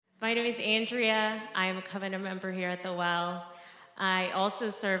My name is Andrea. I am a covenant member here at the Well. I also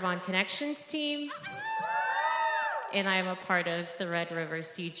serve on Connections team, and I am a part of the Red River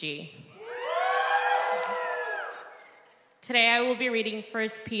CG. Today I will be reading 1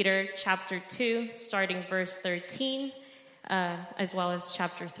 Peter chapter 2, starting verse 13, as well as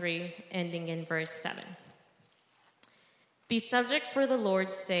chapter 3, ending in verse 7. Be subject for the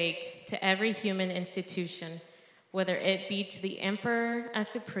Lord's sake to every human institution, whether it be to the emperor as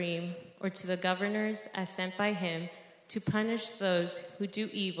supreme or to the governors as sent by him to punish those who do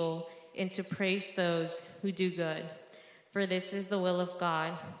evil and to praise those who do good. For this is the will of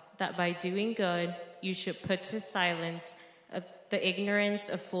God, that by doing good you should put to silence the ignorance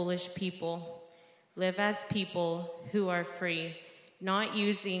of foolish people. Live as people who are free, not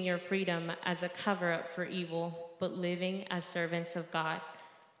using your freedom as a cover-up for evil, but living as servants of God.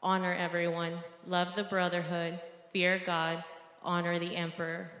 Honor everyone, love the brotherhood, fear God, honor the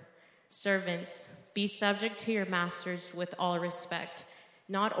emperor. Servants, be subject to your masters with all respect,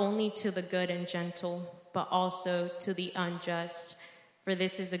 not only to the good and gentle, but also to the unjust. For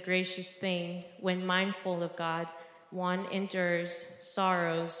this is a gracious thing, when mindful of God, one endures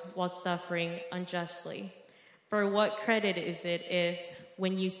sorrows while suffering unjustly. For what credit is it if,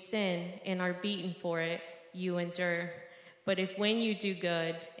 when you sin and are beaten for it, you endure? But if when you do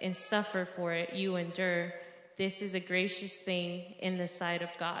good and suffer for it, you endure, this is a gracious thing in the sight of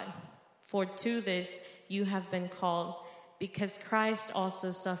God. For to this you have been called, because Christ also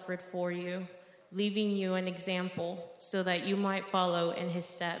suffered for you, leaving you an example, so that you might follow in his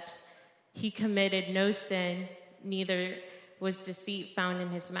steps. He committed no sin, neither was deceit found in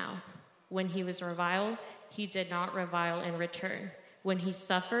his mouth. When he was reviled, he did not revile in return. When he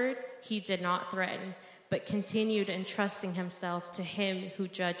suffered, he did not threaten, but continued entrusting himself to him who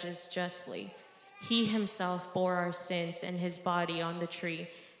judges justly. He himself bore our sins in his body on the tree,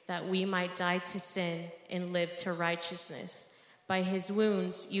 that we might die to sin and live to righteousness. By his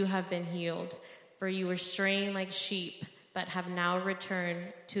wounds you have been healed, for you were straying like sheep, but have now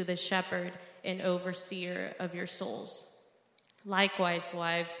returned to the shepherd and overseer of your souls. Likewise,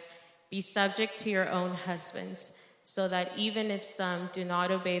 wives, be subject to your own husbands, so that even if some do not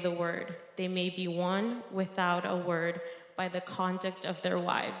obey the word, they may be won without a word by the conduct of their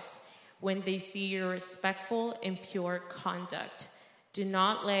wives, when they see your respectful and pure conduct. Do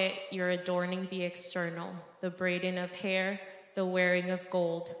not let your adorning be external, the braiding of hair, the wearing of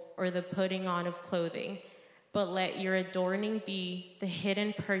gold, or the putting on of clothing, but let your adorning be the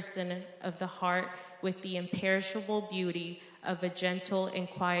hidden person of the heart with the imperishable beauty of a gentle and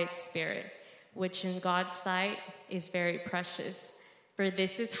quiet spirit, which in God's sight is very precious. For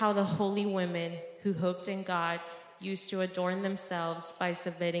this is how the holy women who hoped in God used to adorn themselves by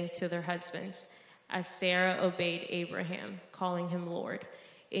submitting to their husbands, as Sarah obeyed Abraham, calling him Lord.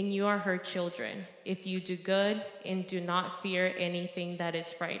 And you are her children, if you do good and do not fear anything that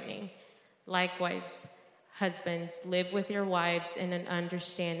is frightening. Likewise, husbands, live with your wives in an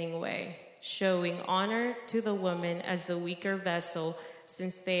understanding way, showing honor to the woman as the weaker vessel,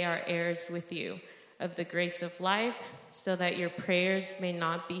 since they are heirs with you of the grace of life, so that your prayers may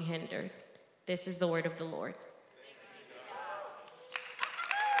not be hindered. This is the word of the Lord.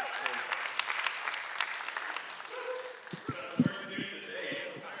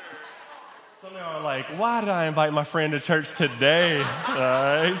 Some of y'all are like, why did I invite my friend to church today? All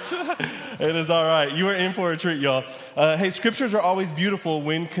right. It is all right. You are in for a treat, y'all. Hey, scriptures are always beautiful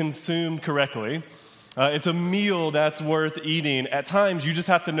when consumed correctly. It's a meal that's worth eating. At times, you just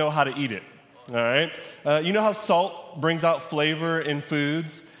have to know how to eat it. All right. You know how salt brings out flavor in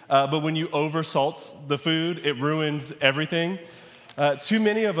foods, but when you oversalt the food, it ruins everything. Too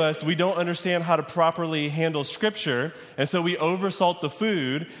many of us, we don't understand how to properly handle scripture, and so we oversalt the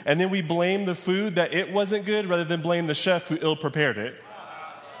food, and then we blame the food that it wasn't good rather than blame the chef who ill-prepared it.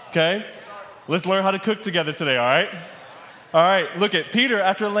 Okay? Let's learn how to cook together today, all right? All right, look at Peter,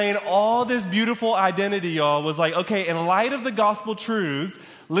 after laying all this beautiful identity, y'all, was like, okay, in light of the gospel truths,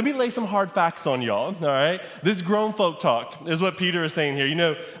 let me lay some hard facts on y'all, all right? This grown folk talk is what Peter is saying here. You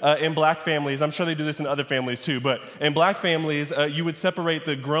know, in black families, I'm sure they do this in other families too, but in black families, you would separate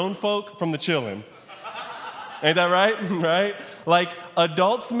the grown folk from the chillin'. Ain't that right? Right? Like,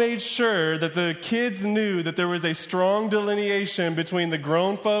 adults made sure that the kids knew that there was a strong delineation between the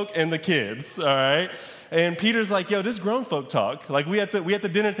grown folk and the kids, all right? And Peter's like, yo, this grown folk talk. Like, we at the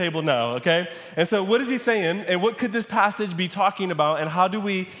dinner table now, okay? And so what is he saying? And what could this passage be talking about? And how do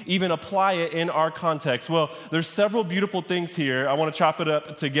we even apply it in our context? Well, there's several beautiful things here. I want to chop it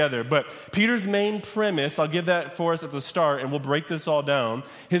up together. But Peter's main premise, I'll give that for us at the start, and we'll break this all down.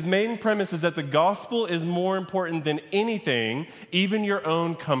 His main premise is that the gospel is more important than anything, even your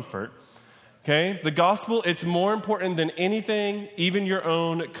own comfort. Okay? The gospel, it's more important than anything, even your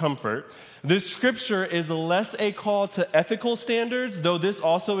own comfort. This scripture is less a call to ethical standards, though this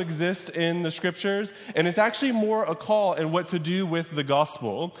also exists in the scriptures, and it's actually more a call in what to do with the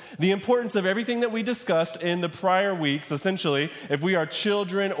gospel. The importance of everything that we discussed in the prior weeks, essentially, if we are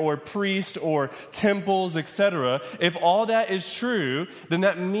children or priests or temples, etc., if all that is true, then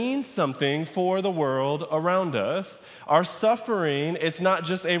that means something for the world around us. Our suffering, it's not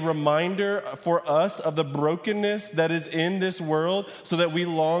just a reminder for us of the brokenness that is in this world so that we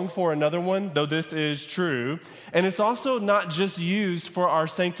long for another one, though this is true. And it's also not just used for our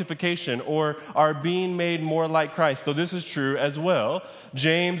sanctification or our being made more like Christ, though this is true as well.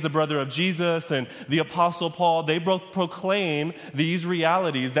 James, the brother of Jesus, and the Apostle Paul, they both proclaim these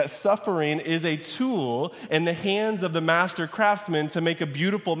realities, that suffering is a tool in the hands of the master craftsman to make a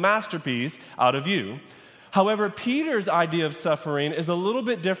beautiful masterpiece out of you. However, Peter's idea of suffering is a little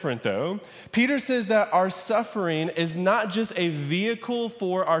bit different, though. Peter says that our suffering is not just a vehicle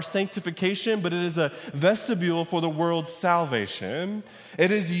for our sanctification, but it is a vestibule for the world's salvation.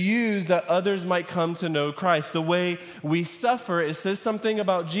 It is used that others might come to know Christ. The way we suffer, it says something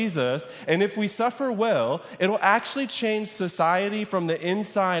about Jesus, and if we suffer well, it'll actually change society from the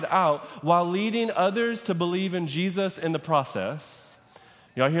inside out while leading others to believe in Jesus in the process.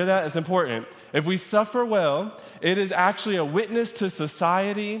 Y'all hear that? It's important. If we suffer well, it is actually a witness to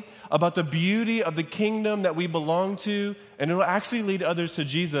society about the beauty of the kingdom that we belong to, and it'll actually lead others to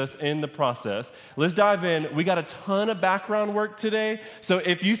Jesus in the process. Let's dive in. We got a ton of background work today, so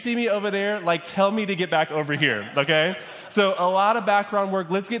if you see me over there, tell me to get back over here, okay? So a lot of background work.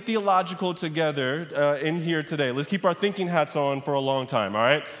 Let's get theological together in here today. Let's keep our thinking hats on for a long time, all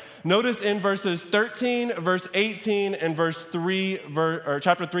right? Notice in verses 13, verse 18, and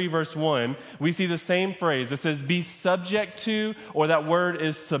chapter 3, verse 1, we see the same phrase. It says, be subject to, or that word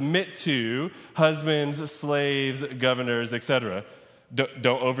is submit to, husbands, slaves, governors, etc.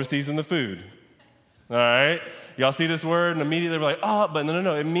 Don't overseason the food. All right? Y'all see this word and immediately we're like, oh, but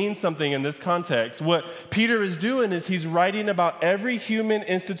no, it means something in this context. What Peter is doing is he's writing about every human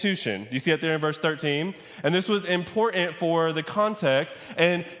institution. You see it there in verse 13? And this was important for the context.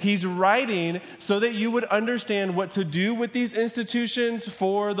 And he's writing so that you would understand what to do with these institutions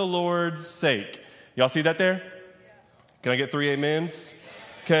for the Lord's sake. Y'all see that there? Can I get 3 amens?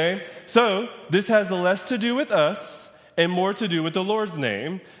 Okay. So this has less to do with us and more to do with the Lord's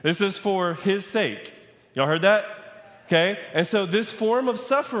name. This is for his sake. Y'all heard that? Okay? And so this form of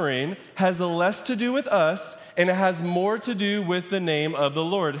suffering has less to do with us, and it has more to do with the name of the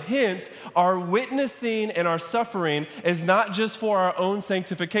Lord. Hence, our witnessing and our suffering is not just for our own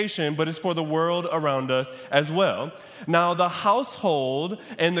sanctification, but it's for the world around us as well. Now, the household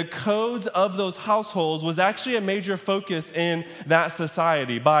and the codes of those households was actually a major focus in that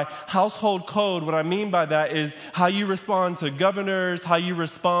society. By household code, what I mean by that is how you respond to governors, how you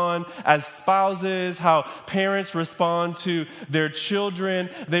respond as spouses, how parents respond to their children.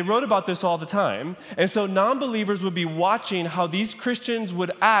 They wrote about this all the time. And so non-believers would be watching how these Christians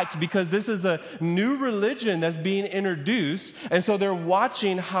would act because this is a new religion that's being introduced. And so they're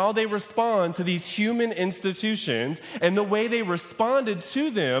watching how they respond to these human institutions. And the way they responded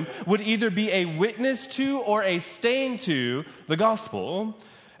to them would either be a witness to or a stain to the gospel.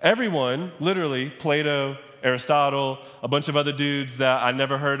 Everyone, literally, Plato, Aristotle, a bunch of other dudes that I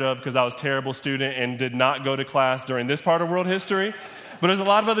never heard of because I was a terrible student and did not go to class during this part of world history. But there's a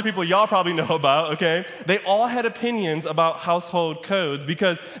lot of other people y'all probably know about, okay? They all had opinions about household codes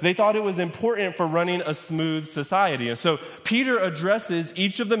because they thought it was important for running a smooth society. And so Peter addresses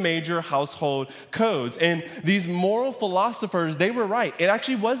each of the major household codes. And these moral philosophers, they were right. It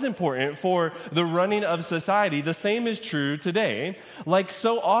actually was important for the running of society. The same is true today. Like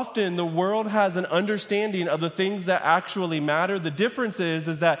so often, the world has an understanding of the things that actually matter. The difference is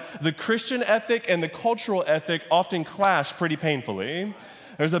that the Christian ethic and the cultural ethic often clash pretty painfully.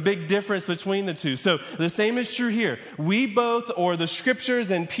 There's a big difference between the two. So the same is true here. We both, or the scriptures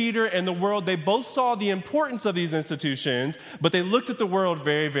and Peter and the world, they both saw the importance of these institutions, but they looked at the world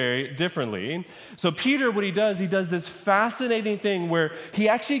very, very differently. So Peter, what he does this fascinating thing where he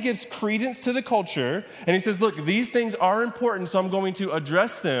actually gives credence to the culture, and he says, look, these things are important, so I'm going to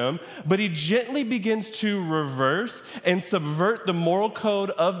address them, but he gently begins to reverse and subvert the moral code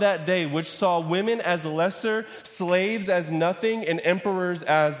of that day, which saw women as lesser, slaves as nothing, and emperors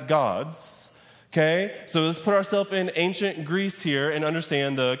as gods. Okay? So let's put ourselves in ancient Greece here and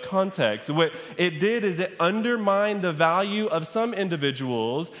understand the context. What it did is it undermined the value of some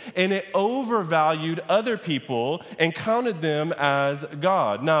individuals, and it overvalued other people and counted them as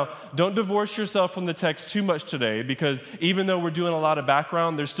God. Now, don't divorce yourself from the text too much today, because even though we're doing a lot of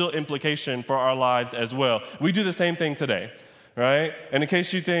background, there's still implication for our lives as well. We do the same thing today. Right? And in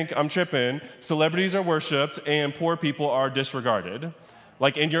case you think I'm tripping, celebrities are worshiped and poor people are disregarded.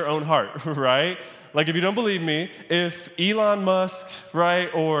 Like in your own heart, right? Like if you don't believe me, if Elon Musk, right,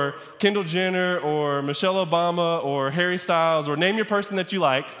 or Kendall Jenner, or Michelle Obama, or Harry Styles, or name your person that you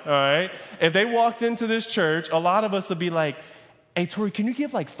like, all right? If they walked into this church, a lot of us would be like, hey, Tory, can you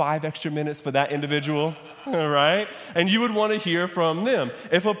give like 5 extra minutes for that individual? All right? And you would want to hear from them.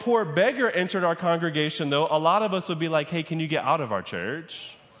 If a poor beggar entered our congregation, though, a lot of us would be like, hey, can you get out of our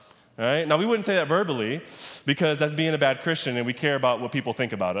church? All right? Now, we wouldn't say that verbally, because that's being a bad Christian, and we care about what people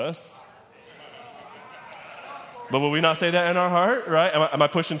think about us. But will we not say that in our heart, right? Am I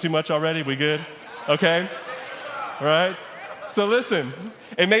pushing too much already? We good? Okay? All right? So listen,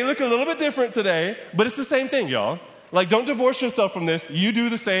 it may look a little bit different today, but it's the same thing, y'all. Like, don't divorce yourself from this. You do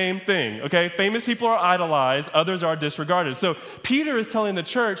the same thing, okay? Famous people are idolized. Others are disregarded. So Peter is telling the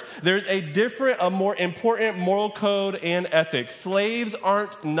church there's a more important moral code and ethics. Slaves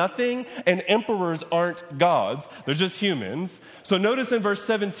aren't nothing, and emperors aren't gods. They're just humans. So notice in verse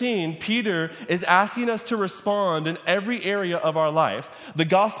 17, Peter is asking us to respond in every area of our life. The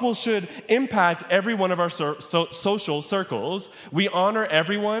gospel should impact every one of our social circles. We honor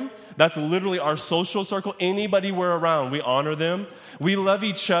everyone. That's literally our social circle. Anybody we're around, we honor them. We love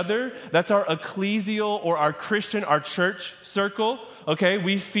each other. That's our ecclesial or our Christian, our church circle. Okay,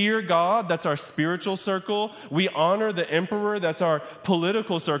 we fear God. That's our spiritual circle. We honor the emperor. That's our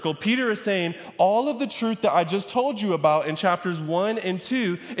political circle. Peter is saying all of the truth that I just told you about in chapters 1 and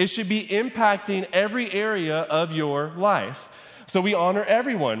 2, it should be impacting every area of your life. So we honor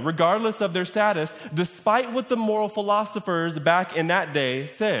everyone, regardless of their status, despite what the moral philosophers back in that day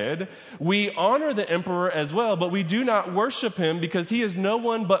said. We honor the emperor as well, but we do not worship him because he is no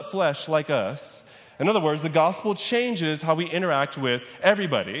one but flesh like us. In other words, the gospel changes how we interact with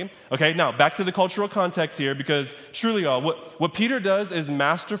everybody. Okay, now back to the cultural context here, because truly, y'all, what Peter does is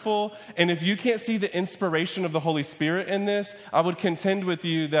masterful. And if you can't see the inspiration of the Holy Spirit in this, I would contend with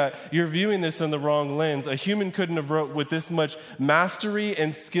you that you're viewing this in the wrong lens. A human couldn't have wrote with this much mastery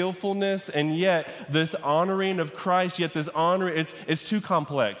and skillfulness, and yet this honoring of Christ, yet this honor, it's too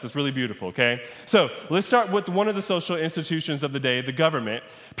complex. It's really beautiful, okay? So let's start with one of the social institutions of the day, the government.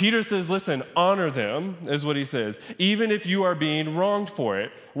 Peter says, listen, honor them. Is what he says, even if you are being wronged for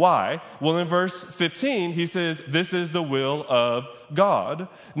it. Why? Well, in verse 15, he says, this is the will of God.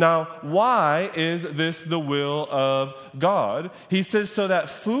 Now, why is this the will of God? He says so that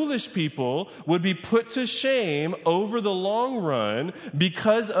foolish people would be put to shame over the long run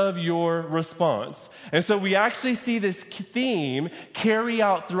because of your response. And so we actually see this theme carry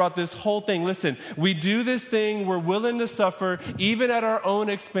out throughout this whole thing. Listen, we do this thing, we're willing to suffer even at our own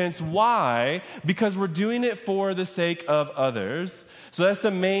expense. Why? Because we're doing it for the sake of others. So that's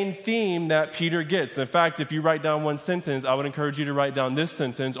the main theme that Peter gets. In fact, if you write down one sentence, I would encourage you to write down this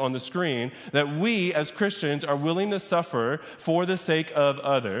sentence on the screen, that we as Christians are willing to suffer for the sake of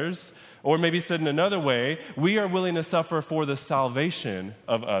others. Or maybe said in another way, we are willing to suffer for the salvation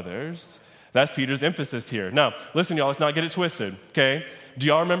of others. That's Peter's emphasis here. Now, listen, y'all, let's not get it twisted, okay? Do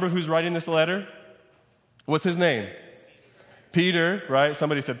y'all remember who's writing this letter? What's his name? Peter, right?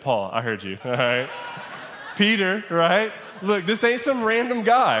 Somebody said Paul. I heard you, all right? Peter, right? Look, this ain't some random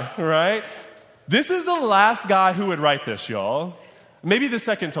guy, right? This is the last guy who would write this, y'all. Maybe the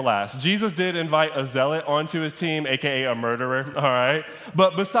second to last. Jesus did invite a zealot onto his team, aka a murderer, all right?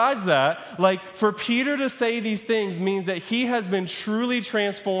 But besides that, like, for Peter to say these things means that he has been truly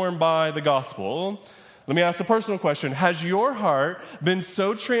transformed by the gospel. Let me ask a personal question. Has your heart been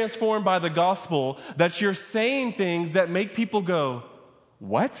so transformed by the gospel that you're saying things that make people go,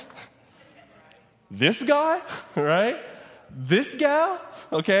 what? This guy, right? This gal,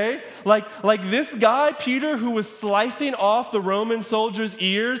 okay? Like this guy, Peter, who was slicing off the Roman soldiers'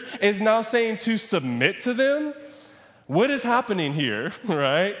 ears, is now saying to submit to them? What is happening here,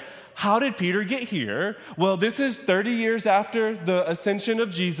 right? How did Peter get here? Well, this is 30 years after the ascension of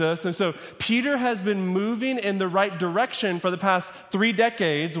Jesus, and so Peter has been moving in the right direction for the past 3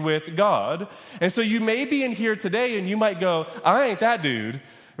 decades with God. And so you may be in here today and you might go, I ain't that dude,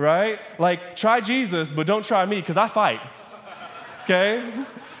 right? Like, try Jesus, but don't try me because I fight, okay?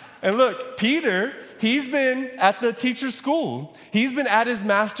 And look, Peter, he's been at the teacher's school. He's been at his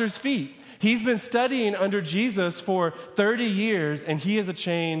master's feet. He's been studying under Jesus for 30 years, and he is a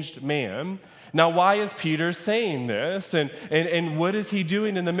changed man. Now, why is Peter saying this? And what is he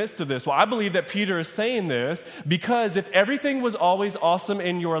doing in the midst of this? Well, I believe that Peter is saying this because if everything was always awesome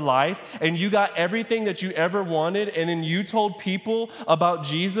in your life and you got everything that you ever wanted and then you told people about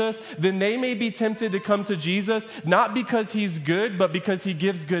Jesus, then they may be tempted to come to Jesus not because he's good, but because he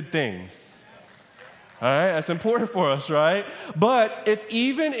gives good things. All right, that's important for us, right? But if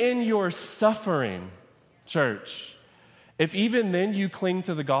even in your suffering, church, if even then you cling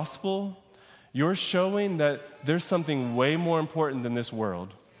to the gospel, you're showing that there's something way more important than this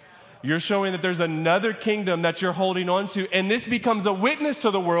world. You're showing that there's another kingdom that you're holding on to, and this becomes a witness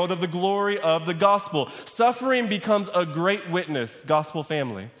to the world of the glory of the gospel. Suffering becomes a great witness, gospel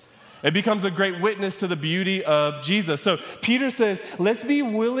family. It becomes a great witness to the beauty of Jesus. So Peter says, let's be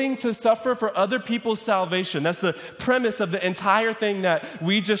willing to suffer for other people's salvation. That's the premise of the entire thing that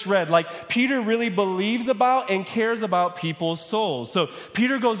we just read. Like, Peter really believes about and cares about people's souls. So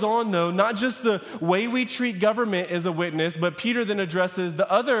Peter goes on, though, not just the way we treat government is a witness, but Peter then addresses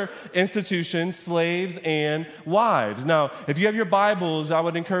the other institutions, slaves and wives. Now, if you have your Bibles, I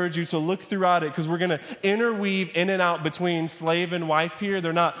would encourage you to look throughout it because we're going to interweave in and out between slave and wife here.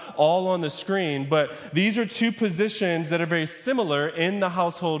 They're not all on the screen, but these are 2 positions that are very similar in the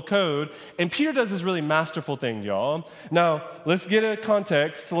household code. And Peter does this really masterful thing, y'all. Now, let's get a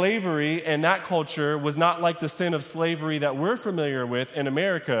context. Slavery in that culture was not like the sin of slavery that we're familiar with in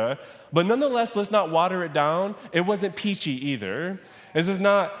America, but nonetheless, let's not water it down. It wasn't peachy either. This is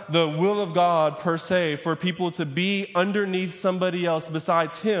not the will of God per se for people to be underneath somebody else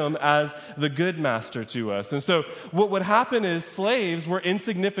besides him as the good master to us. And so what would happen is slaves were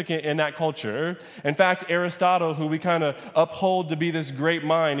insignificant in that culture. In fact, Aristotle, who we kind of uphold to be this great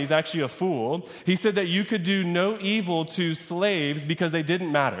mind, he's actually a fool. He said that you could do no evil to slaves because they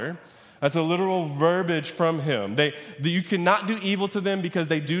didn't matter. That's a literal verbiage from him. You cannot do evil to them because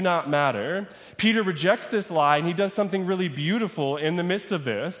they do not matter. Peter rejects this lie, and he does something really beautiful in the midst of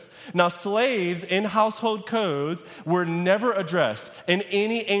this. Now, slaves in household codes were never addressed in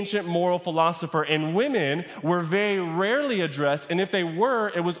any ancient moral philosopher, and women were very rarely addressed, and if they were,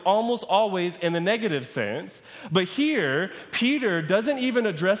 it was almost always in the negative sense. But here, Peter doesn't even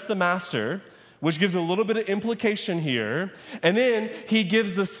address the master, which gives a little bit of implication here. And then he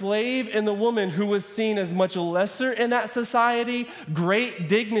gives the slave and the woman who was seen as much lesser in that society great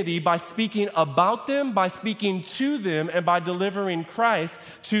dignity by speaking about them, by speaking to them, and by delivering Christ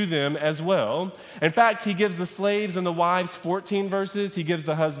to them as well. In fact, he gives the slaves and the wives 14 verses. He gives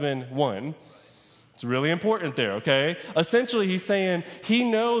the husband 1. It's really important there, okay? Essentially, he's saying he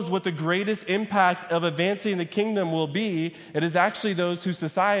knows what the greatest impact of advancing the kingdom will be. It is actually those who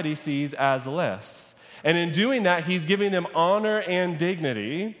society sees as less. And in doing that, he's giving them honor and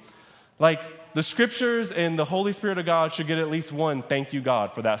dignity. Like, the scriptures and the Holy Spirit of God should get at least 1 thank you,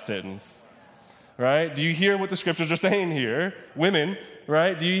 God, for that sentence. Right? Do you hear what the scriptures are saying here? Women,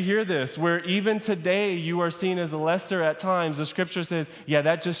 right? Do you hear this? Where even today you are seen as lesser at times, the scripture says, yeah,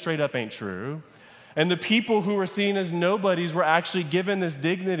 that just straight up ain't true. And the people who were seen as nobodies were actually given this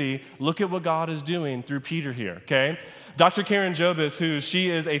dignity. Look at what God is doing through Peter here, okay? Dr. Karen Jobis, she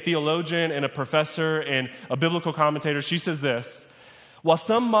is a theologian and a professor and a biblical commentator, she says this: while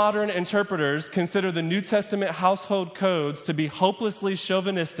some modern interpreters consider the New Testament household codes to be hopelessly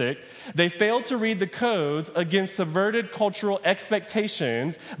chauvinistic, they fail to read the codes against subverted cultural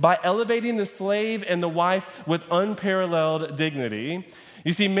expectations by elevating the slave and the wife with unparalleled dignity.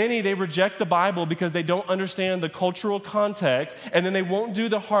 You see, many, they reject the Bible because they don't understand the cultural context, and then they won't do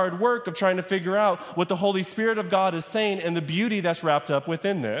the hard work of trying to figure out what the Holy Spirit of God is saying and the beauty that's wrapped up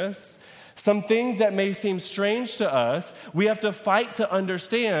within this. Some things that may seem strange to us, we have to fight to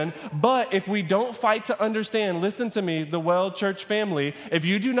understand. But if we don't fight to understand, listen to me, the Well Church family, if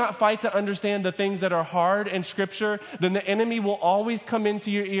you do not fight to understand the things that are hard in Scripture, then the enemy will always come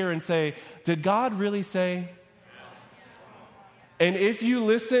into your ear and say, did God really say? And if you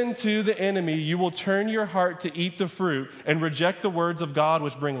listen to the enemy, you will turn your heart to eat the fruit and reject the words of God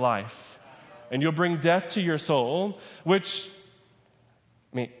which bring life. And you'll bring death to your soul, which,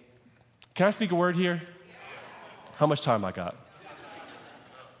 can I speak a word here? How much time I got?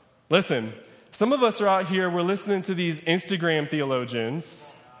 Listen, Some of us are out here, we're listening to these Instagram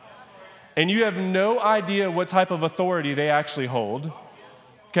theologians, and you have no idea what type of authority they actually hold,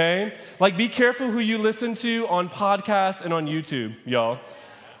 okay? Like, be careful who you listen to on podcasts and on YouTube, y'all.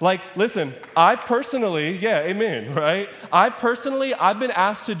 Like, listen, I've been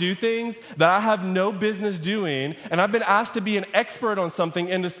asked to do things that I have no business doing, and I've been asked to be an expert on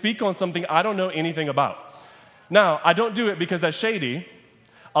something and to speak on something I don't know anything about. Now, I don't do it because that's shady.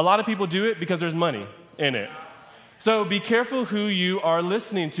 A lot of people do it because there's money in it. So be careful who you are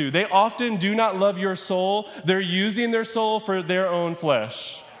listening to. They often do not love your soul. They're using their soul for their own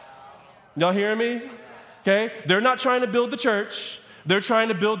flesh. Y'all hearing me? Okay? They're not trying to build the church. They're trying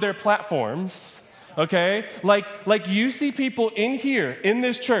to build their platforms. Okay? Like you see people in here, in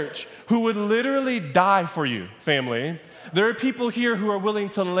this church, who would literally die for you, family. There are people here who are willing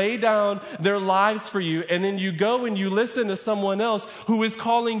to lay down their lives for you, and then you go and you listen to someone else who is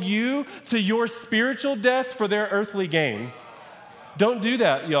calling you to your spiritual death for their earthly gain. Don't do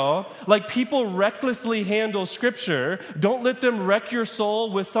that, y'all. Like, people recklessly handle Scripture. Don't let them wreck your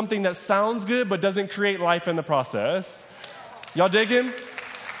soul with something that sounds good but doesn't create life in the process. Y'all digging?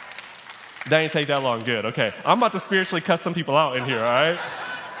 That ain't take that long. Good, okay. I'm about to spiritually cuss some people out in here, all right?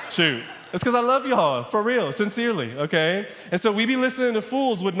 Shoot. It's because I love y'all, for real, sincerely, okay? And so we be listening to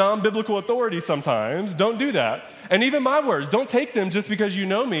fools with non-biblical authority sometimes. Don't do that. And even my words, don't take them just because you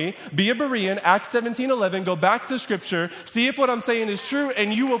know me. Be a Berean, Acts 17:11, go back to Scripture, see if what I'm saying is true,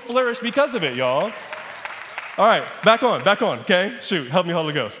 and you will flourish because of it, y'all. All right, back on, okay? Shoot, help me,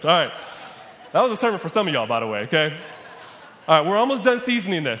 Holy Ghost. All right. That was a sermon for some of y'all, by the way, okay? All right, we're almost done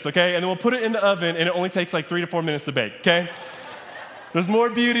seasoning this, okay? And then we'll put it in the oven, and it only takes like 3 to 4 minutes to bake, okay? There's more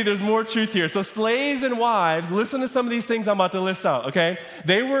beauty, there's more truth here. So slaves and wives, listen to some of these things I'm about to list out, okay?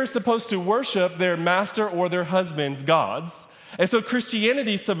 They were supposed to worship their master or their husband's gods. And so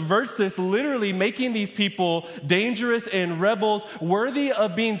Christianity subverts this, literally making these people dangerous and rebels, worthy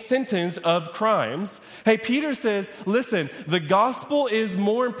of being sentenced of crimes. Hey, Peter says, listen, the gospel is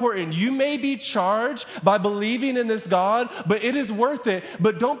more important. You may be charged by believing in this God, but it is worth it.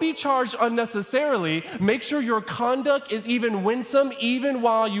 But don't be charged unnecessarily. Make sure your conduct is even winsome, even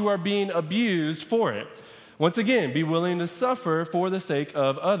while you are being abused for it. Once again, be willing to suffer for the sake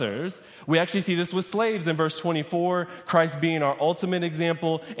of others. We actually see this with slaves in verse 24, Christ being our ultimate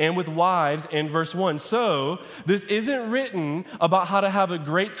example, and with wives in verse 1. So, this isn't written about how to have a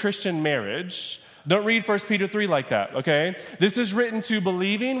great Christian marriage. Don't read 1 Peter 3 like that, okay? This is written to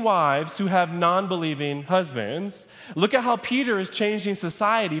believing wives who have non-believing husbands. Look at how Peter is changing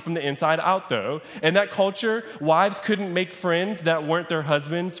society from the inside out, though. In that culture, wives couldn't make friends that weren't their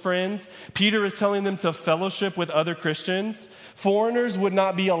husband's friends. Peter is telling them to fellowship with other Christians. Foreigners would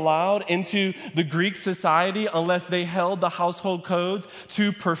not be allowed into the Greek society unless they held the household codes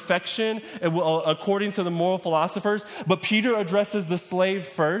to perfection, according to the moral philosophers. But Peter addresses the slave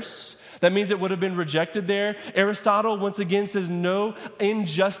first. That means it would have been rejected there. Aristotle, once again, says no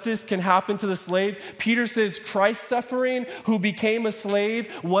injustice can happen to the slave. Peter says Christ's suffering, who became a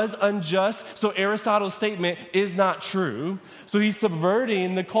slave, was unjust. So Aristotle's statement is not true. So he's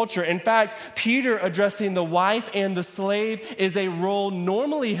subverting the culture. In fact, Peter addressing the wife and the slave is a role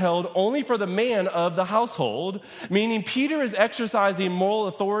normally held only for the man of the household, meaning Peter is exercising moral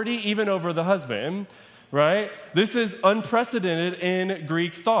authority even over the husband. Right? This is unprecedented in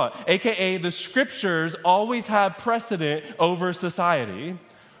Greek thought, aka the Scriptures always have precedent over society.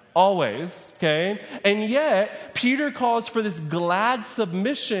 Always, okay? And yet, Peter calls for this glad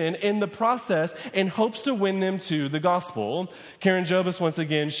submission in the process and hopes to win them to the gospel. Karen Jobis, once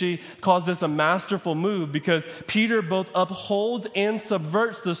again, she calls this a masterful move because Peter both upholds and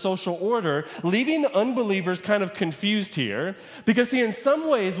subverts the social order, leaving the unbelievers kind of confused here. Because, see, in some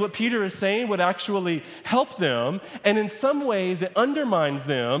ways, what Peter is saying would actually help them, and in some ways, it undermines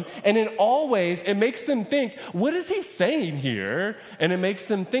them, and in all ways, it makes them think, what is he saying here? And it makes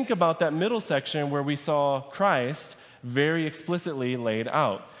them think about that middle section where we saw Christ very explicitly laid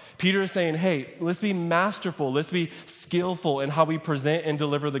out. Peter is saying, hey, let's be masterful, let's be skillful in how we present and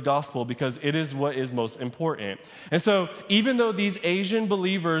deliver the gospel because it is what is most important. And so even though these Asian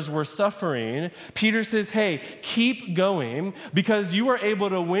believers were suffering, Peter says, hey, keep going because you are able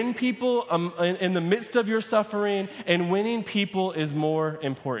to win people in the midst of your suffering, and winning people is more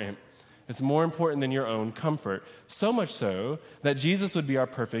important. It's more important than your own comfort. So much so that Jesus would be our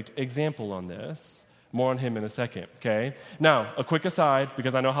perfect example on this. More on him in a second, okay? Now, a quick aside,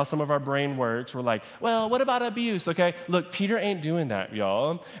 because I know how some of our brain works. We're like, well, what about abuse, okay? Look, Peter ain't doing that,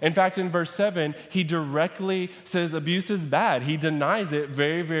 y'all. In fact, in verse 7, he directly says abuse is bad. He denies it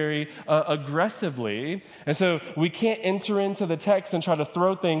very, very aggressively. And so we can't enter into the text and try to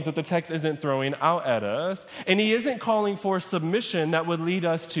throw things that the text isn't throwing out at us. And he isn't calling for submission that would lead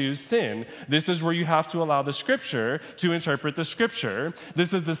us to sin. This is where you have to allow the Scripture to interpret the Scripture.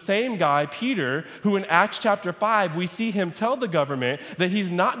 This is the same guy, Peter, who in Acts chapter 5, we see him tell the government that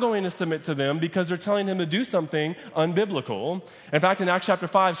he's not going to submit to them because they're telling him to do something unbiblical. In fact, in Acts chapter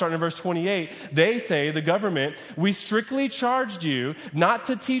 5, starting in verse 28, they say, the government, we strictly charged you not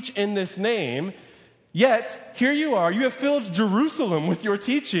to teach in this name, yet here you are, you have filled Jerusalem with your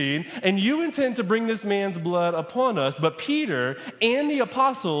teaching, and you intend to bring this man's blood upon us. But Peter and the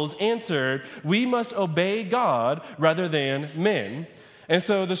apostles answered, we must obey God rather than men. And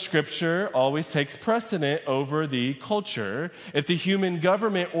so the Scripture always takes precedent over the culture. If the human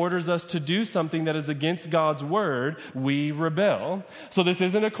government orders us to do something that is against God's word, we rebel. So this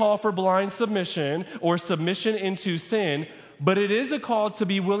isn't a call for blind submission or submission into sin, but it is a call to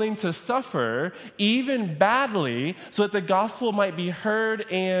be willing to suffer, even badly, so that the gospel might be heard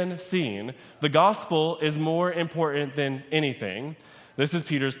and seen. The gospel is more important than anything. This is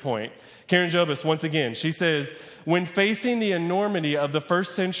Peter's point. Karen Jobis, once again, she says, when facing the enormity of the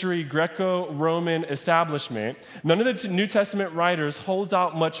first century Greco-Roman establishment, none of the New Testament writers holds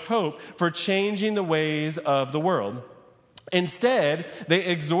out much hope for changing the ways of the world. Instead, they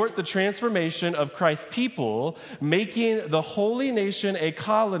exhort the transformation of Christ's people, making the holy nation a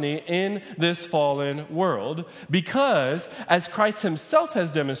colony in this fallen world. Because, as Christ himself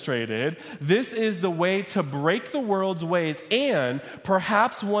has demonstrated, this is the way to break the world's ways and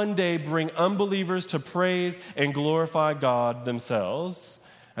perhaps one day bring unbelievers to praise and glorify God themselves.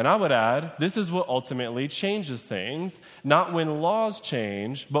 And I would add, this is what ultimately changes things, not when laws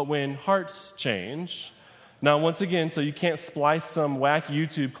change, but when hearts change. Now, once again, so you can't splice some whack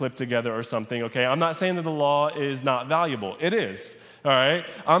YouTube clip together or something, okay? I'm not saying that the law is not valuable. It is, all right?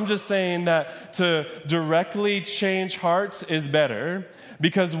 I'm just saying that to directly change hearts is better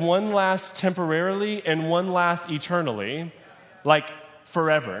because one lasts temporarily and one lasts eternally, like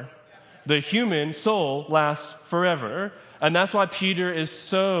forever. The human soul lasts forever. And that's why Peter is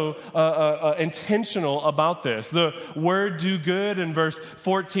so intentional about this. The word do good in verse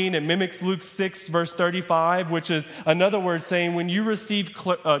 14, it mimics Luke 6, verse 35, which is another word saying when you receive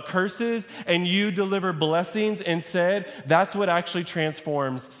curses and you deliver blessings instead, that's what actually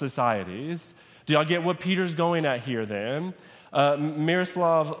transforms societies. Do y'all get what Peter's going at here then?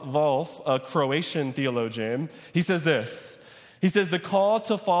 Miroslav Volf, a Croatian theologian, he says this. He says, the call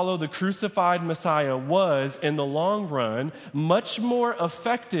to follow the crucified Messiah was, in the long run, much more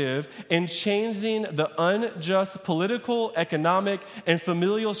effective in changing the unjust political, economic, and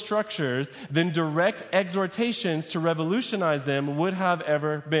familial structures than direct exhortations to revolutionize them would have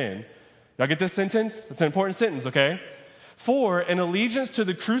ever been. Y'all get this sentence? It's an important sentence, okay? For an allegiance to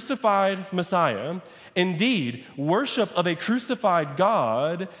the crucified Messiah, indeed, worship of a crucified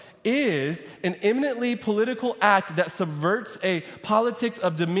God, is an eminently political act that subverts a politics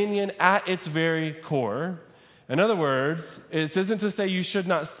of dominion at its very core. In other words, it isn't to say you should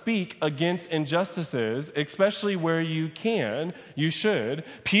not speak against injustices, especially where you can. You should.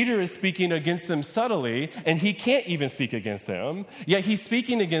 Peter is speaking against them subtly, and he can't even speak against them, yet he's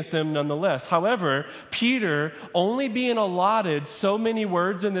speaking against them nonetheless. However, Peter, only being allotted so many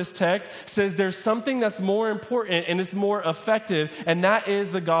words in this text, says there's something that's more important and it's more effective, and that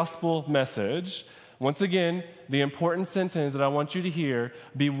is the gospel message. Once again, the important sentence that I want you to hear,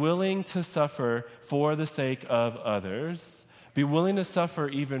 be willing to suffer for the sake of others. Be willing to suffer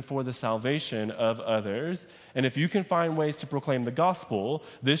even for the salvation of others. And if you can find ways to proclaim the gospel,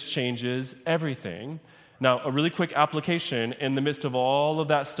 this changes everything. Now, a really quick application in the midst of all of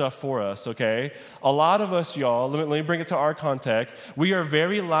that stuff for us, okay? A lot of us, y'all, let me bring it to our context. We are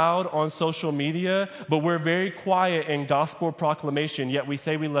very loud on social media, but we're very quiet in gospel proclamation, yet we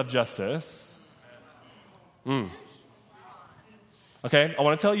say we love justice. Okay, I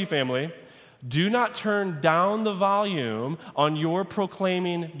want to tell you, family, do not turn down the volume on your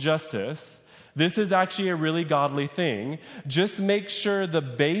proclaiming justice. This is actually a really godly thing. Just make sure the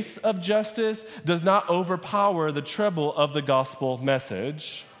base of justice does not overpower the treble of the gospel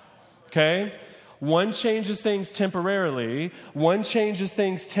message. Okay? One changes things temporarily. One changes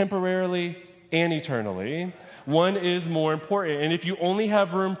things temporarily and eternally. One is more important. And if you only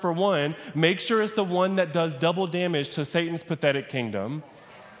have room for one, make sure it's the one that does double damage to Satan's pathetic kingdom.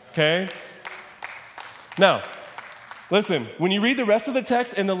 Okay? Now, Listen, when you read the rest of the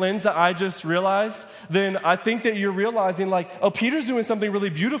text in the lens that I just realized, then I think that you're realizing like, oh, Peter's doing something really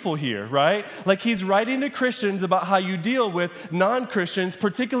beautiful here, right? Like he's writing to Christians about how you deal with non-Christians,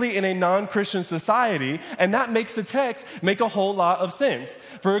 particularly in a non-Christian society, and that makes the text make a whole lot of sense.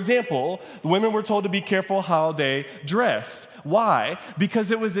 For example, the women were told to be careful how they dressed. Why?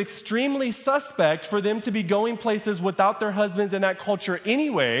 Because it was extremely suspect for them to be going places without their husbands in that culture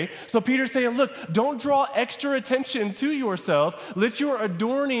anyway. So Peter's saying, look, don't draw extra attention to yourself. Let your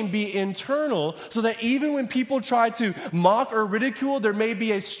adorning be internal so that even when people try to mock or ridicule, there may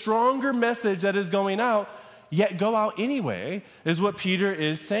be a stronger message that is going out, yet go out anyway, is what Peter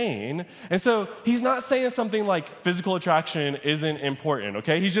is saying. And so he's not saying something like physical attraction isn't important,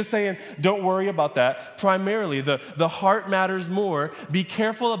 okay? He's just saying, don't worry about that. Primarily, the heart matters more. Be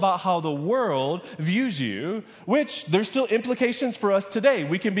careful about how the world views you, which there's still implications for us today.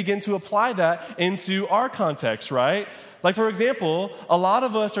 We can begin to apply that into our context, right? Like, for example, a lot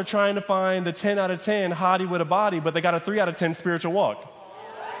of us are trying to find the 10 out of 10 hottie with a body, but they got a 3 out of 10 spiritual walk.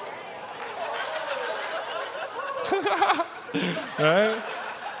 Right?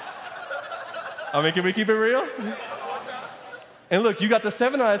 I mean, can we keep it real? And look, you got the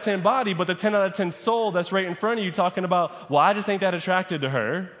 7 out of 10 body, but the 10 out of 10 soul that's right in front of you talking about, well, I just ain't that attracted to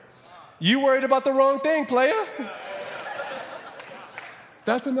her. You worried about the wrong thing, player.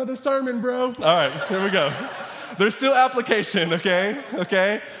 That's another sermon, bro. All right, here we go. There's still application, okay?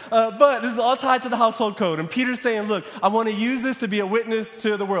 But this is all tied to the household code. And Peter's saying, look, I want to use this to be a witness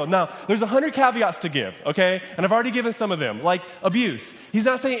to the world. Now, there's 100 caveats to give, okay? And I've already given some of them, like abuse. He's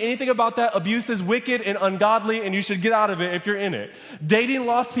not saying anything about that. Abuse is wicked and ungodly, and you should get out of it if you're in it. Dating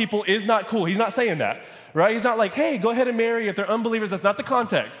lost people is not cool. He's not saying that, right? He's not like, hey, go ahead and marry if they're unbelievers. That's not the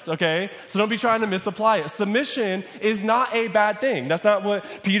context, okay? So don't be trying to misapply it. Submission is not a bad thing. That's not what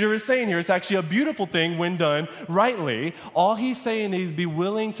Peter is saying here. It's actually a beautiful thing when done rightly. All he's saying is be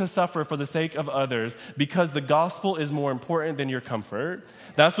willing to suffer for the sake of others because the gospel is more important than your comfort.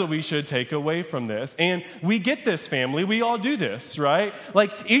 That's what we should take away from this. And we get this, family. We all do this, right?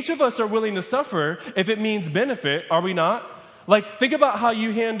 Like each of us are willing to suffer if it means benefit, are we not? Like, think about how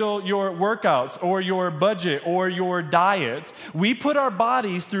you handle your workouts or your budget or your diets. We put our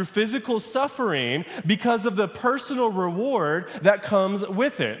bodies through physical suffering because of the personal reward that comes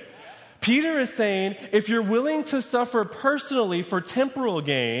with it. Peter is saying, if you're willing to suffer personally for temporal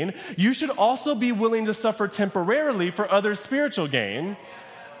gain, you should also be willing to suffer temporarily for other spiritual gain.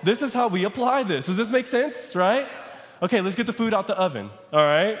 This is how we apply this. Does this make sense, right? Okay, let's get the food out the oven, all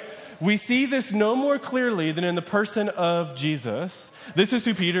right? We see this no more clearly than in the person of Jesus. This is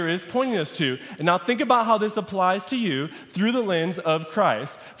who Peter is pointing us to. And now think about how this applies to you through the lens of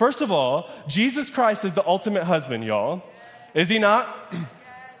Christ. First of all, Jesus Christ is the ultimate husband, y'all. Is he not?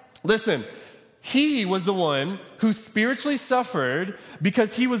 Listen, he was the one who spiritually suffered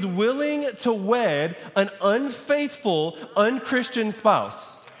because he was willing to wed an unfaithful, unchristian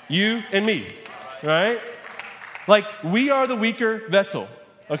spouse. You and me, right? Like, we are the weaker vessel.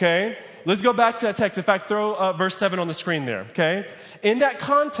 Okay? Let's go back to that text. In fact, throw verse 7 on the screen there, okay? In that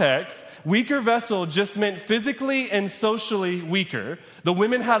context, weaker vessel just meant physically and socially weaker. The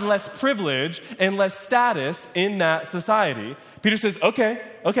women had less privilege and less status in that society. Peter says, okay,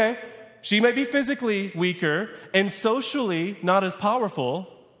 she may be physically weaker and socially not as powerful,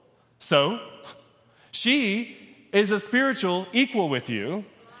 so she is a spiritual equal with you.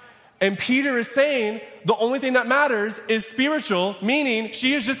 And Peter is saying the only thing that matters is spiritual, meaning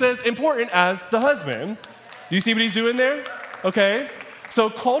she is just as important as the husband. Do you see what he's doing there? Okay. So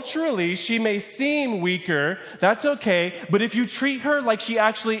culturally, she may seem weaker. That's okay. But if you treat her like she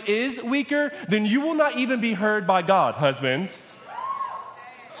actually is weaker, then you will not even be heard by God, husbands.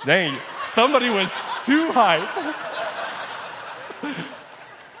 Dang, somebody was too hype.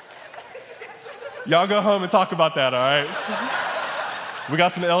 Y'all go home and talk about that, all right? We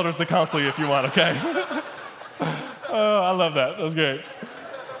got some elders to counsel you if you want, okay? Oh, I love that. That's great.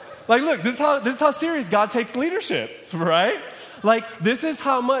 Like, look, this is how serious God takes leadership, right? Like, this is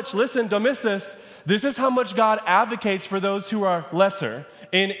how much, listen, don't miss this. This is how much God advocates for those who are lesser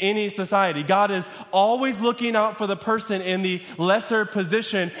in any society. God is always looking out for the person in the lesser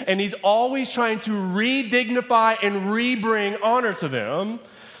position, and he's always trying to re-dignify and re-bring honor to them.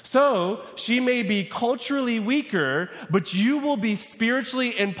 So she may be culturally weaker, but you will be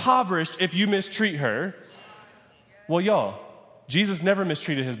spiritually impoverished if you mistreat her. Well, y'all, Jesus never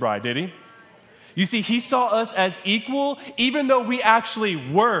mistreated his bride, did he? You see, he saw us as equal, even though we actually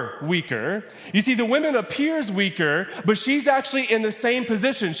were weaker. You see, the woman appears weaker, but she's actually in the same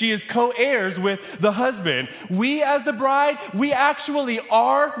position. She is co-heirs with the husband. We as the bride, we actually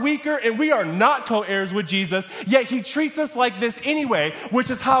are weaker, and we are not co-heirs with Jesus, yet he treats us like this anyway,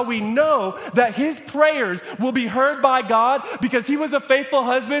 which is how we know that his prayers will be heard by God, because he was a faithful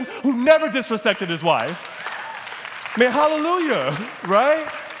husband who never disrespected his wife. Man, hallelujah, right?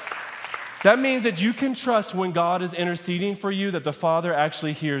 That means that you can trust when God is interceding for you that the Father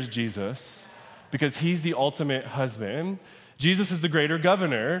actually hears Jesus, because he's the ultimate husband. Jesus is the greater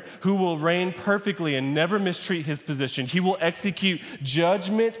governor who will reign perfectly and never mistreat his position. He will execute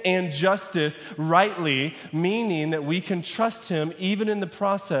judgment and justice rightly, meaning that we can trust him even in the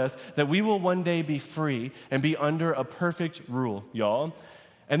process, that we will one day be free and be under a perfect rule, y'all.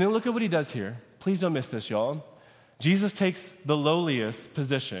 And then look at what he does here. Please don't miss this, y'all. Jesus takes the lowliest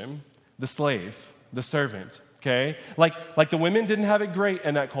position, the slave, the servant, okay? Like the women didn't have it great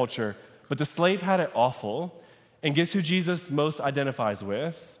in that culture, but the slave had it awful. And guess who Jesus most identifies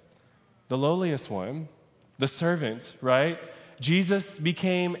with? The lowliest one, the servant, right? Jesus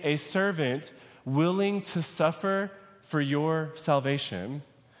became a servant willing to suffer for your salvation.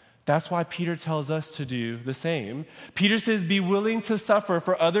 That's why Peter tells us to do the same. Peter says, be willing to suffer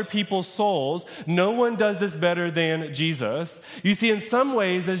for other people's souls. No one does this better than Jesus. You see, in some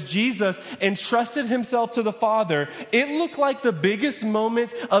ways, as Jesus entrusted himself to the Father, it looked like the biggest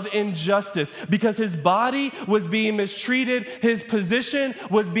moment of injustice, because his body was being mistreated, his position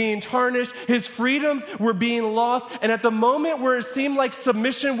was being tarnished, his freedoms were being lost, and at the moment where it seemed like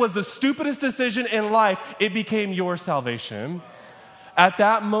submission was the stupidest decision in life, it became your salvation. At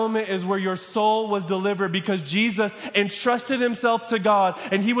that moment is where your soul was delivered, because Jesus entrusted himself to God,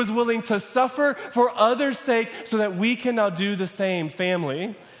 and he was willing to suffer for others' sake so that we can now do the same.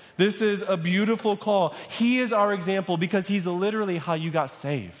 Family, this is a beautiful call. He is our example because he's literally how you got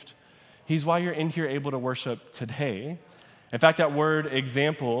saved. He's why you're in here able to worship today. In fact, that word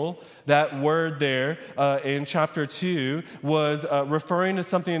example, that word there in chapter 2 was referring to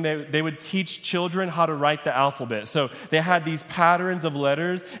something they would teach children how to write the alphabet. So they had these patterns of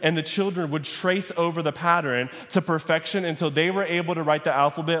letters, and the children would trace over the pattern to perfection until they were able to write the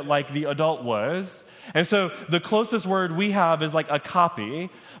alphabet like the adult was. And so the closest word we have is like a copy,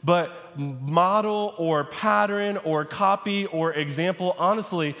 but model or pattern or copy or example,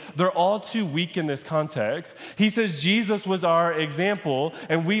 honestly, they're all too weak in this context. He says Jesus was our example,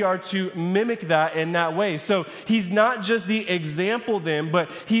 and we are to mimic that in that way. So he's not just the example then, but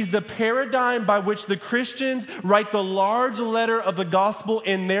he's the paradigm by which the Christians write the large letter of the gospel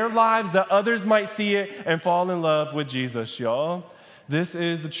in their lives, that others might see it and fall in love with Jesus, y'all. This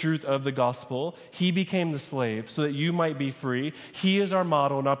is the truth of the gospel. He became the slave so that you might be free. He is our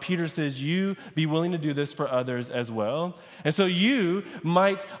model. Now, Peter says you be willing to do this for others as well. And so you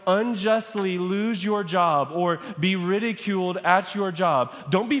might unjustly lose your job or be ridiculed at your job.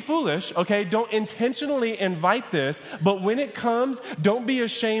 Don't be foolish, okay? Don't intentionally invite this. But when it comes, don't be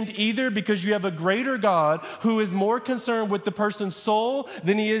ashamed either, because you have a greater God who is more concerned with the person's soul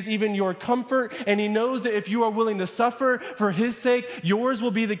than he is even your comfort. And he knows that if you are willing to suffer for his sake, yours will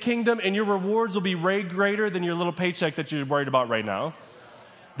be the kingdom, and your rewards will be way greater than your little paycheck that you're worried about right now.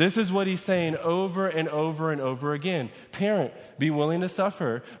 This is what he's saying over and over and over again. Parent, be willing to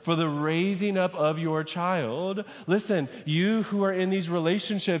suffer for the raising up of your child. Listen, you who are in these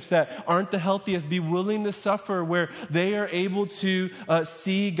relationships that aren't the healthiest, be willing to suffer where they are able to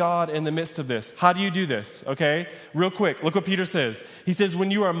see God in the midst of this. How do you do this? Okay, real quick, look what Peter says. He says,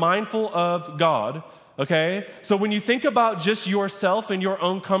 when you are mindful of God. Okay? So when you think about just yourself and your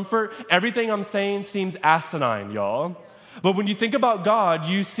own comfort, everything I'm saying seems asinine, y'all. But when you think about God,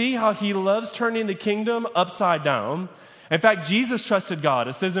 you see how he loves turning the kingdom upside down. In fact, Jesus trusted God.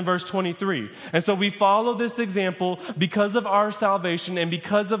 It says in verse 23. And so we follow this example because of our salvation and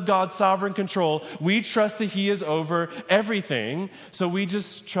because of God's sovereign control. We trust that he is over everything. So we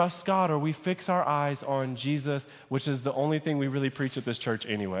just trust God, or we fix our eyes on Jesus, which is the only thing we really preach at this church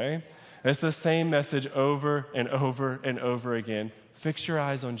anyway. It's the same message over and over and over again. Fix your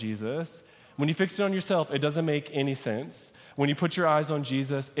eyes on Jesus. When you fix it on yourself, it doesn't make any sense. When you put your eyes on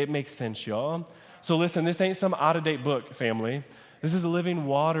Jesus, it makes sense, y'all. So listen, this ain't some out-of-date book, family. This is living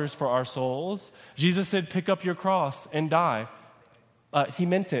waters for our souls. Jesus said, pick up your cross and die. He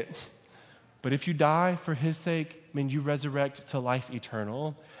meant it. But if you die for his sake, you resurrect to life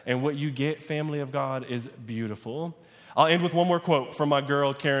eternal. And what you get, family of God, is beautiful. I'll end with one more quote from my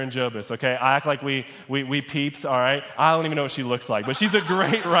girl, Karen Jobis, okay? I act like we peeps, all right? I don't even know what she looks like, but she's a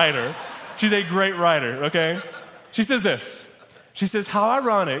great writer. She's a great writer, okay? She says this. She says, how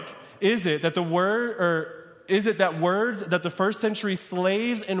ironic is it that words that the first century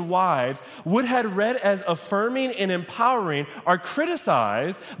slaves and wives would have read as affirming and empowering are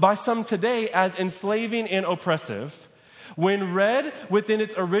criticized by some today as enslaving and oppressive? When read within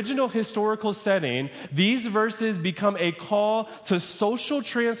its original historical setting, these verses become a call to social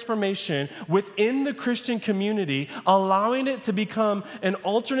transformation within the Christian community, allowing it to become an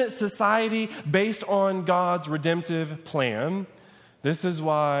alternate society based on God's redemptive plan. This is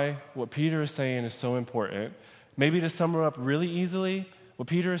why what Peter is saying is so important. Maybe to sum it up really easily, what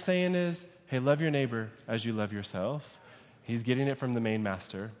Peter is saying is, hey, love your neighbor as you love yourself. He's getting it from the main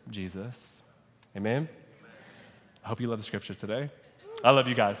master, Jesus. Amen? I hope you love the scriptures today. I love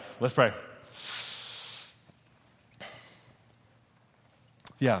you guys. Let's pray.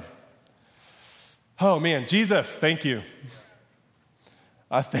 Yeah. Oh, man, Jesus, thank you.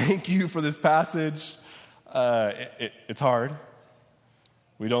 I thank you for this passage. It's hard.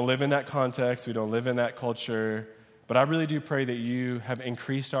 We don't live in that context. We don't live in that culture. But I really do pray that you have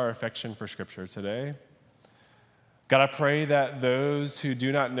increased our affection for Scripture today. God, I pray that those who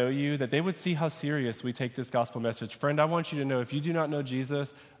do not know you, that they would see how serious we take this gospel message. Friend, I want you to know, if you do not know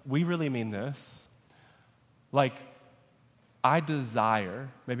Jesus, we really mean this. Like, I desire,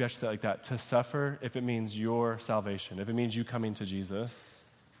 maybe I should say it like that, to suffer if it means your salvation, if it means you coming to Jesus.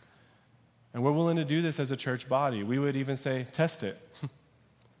 And we're willing to do this as a church body. We would even say, test it.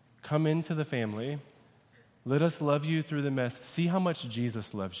 Come into the family. Let us love you through the mess. See how much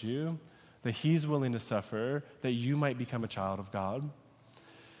Jesus loves you, that he's willing to suffer, that you might become a child of God.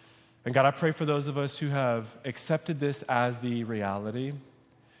 And God, I pray for those of us who have accepted this as the reality.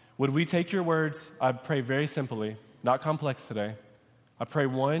 Would we take your words, I pray very simply, not complex today. I pray,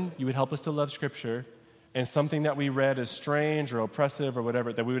 one, you would help us to love Scripture, and something that we read as strange or oppressive or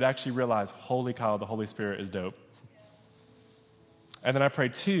whatever, that we would actually realize, holy cow, the Holy Spirit is dope. And then I pray,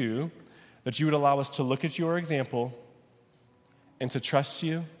 two, that you would allow us to look at your example and to trust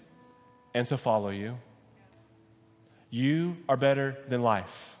you and to follow you. You are better than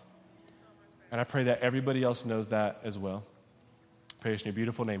life. And I pray that everybody else knows that as well. I pray in your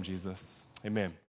beautiful name, Jesus. Amen.